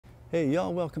Hey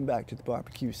y'all, welcome back to the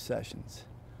BBQ Sessions.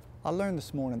 I learned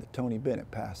this morning that Tony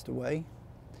Bennett passed away.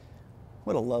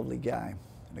 What a lovely guy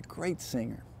and a great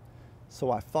singer.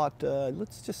 So I thought,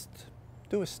 let's just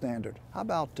do a standard. How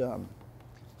about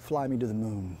Fly Me to the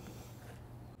Moon?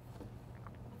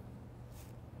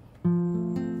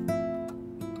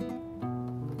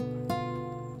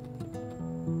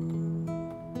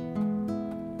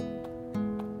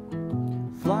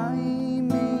 Fly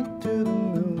me to the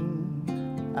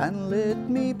moon and let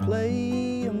me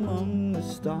play among the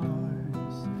stars.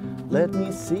 Let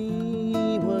me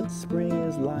see what spring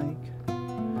is like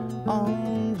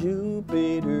on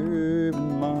Jupiter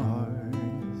and Mars.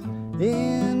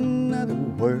 In other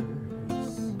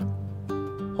words,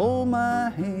 hold my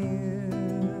hand.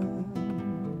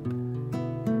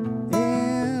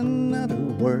 In other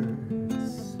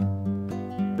words,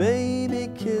 baby,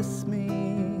 kiss me.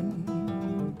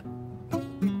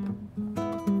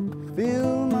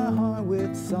 Fill my heart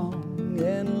with song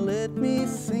and let me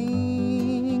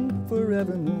sing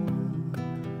forevermore.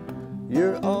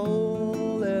 You're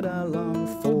all that I long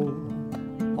for,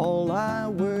 all I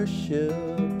worship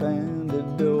and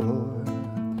adore.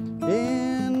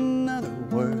 In other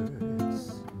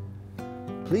words,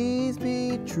 please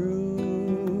be true.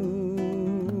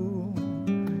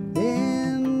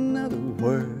 In other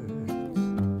words,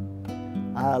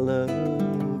 I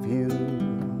love you.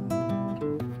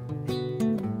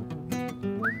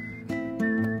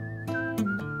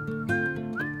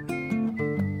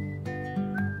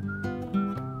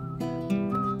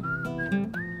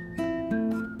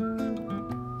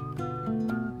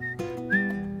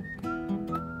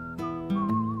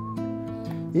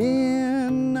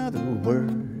 In other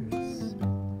words,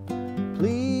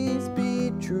 please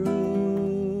be true.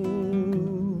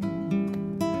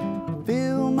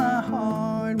 Fill my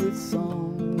heart with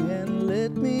song and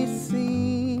let me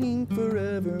sing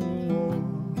forevermore.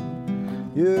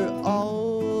 You're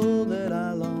all that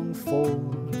I long for,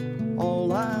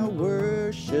 all I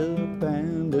worship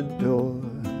and adore.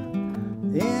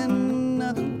 In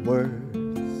other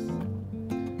words,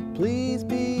 please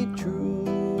be true.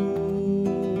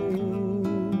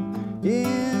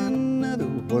 In other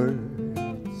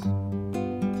words,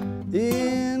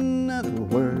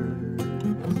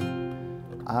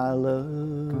 I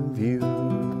love you.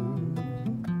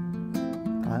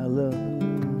 I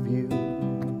love you.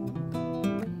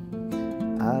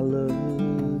 I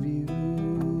love you.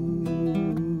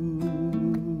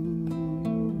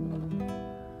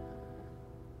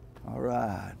 All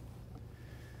right.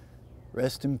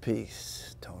 Rest in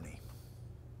peace, Tony.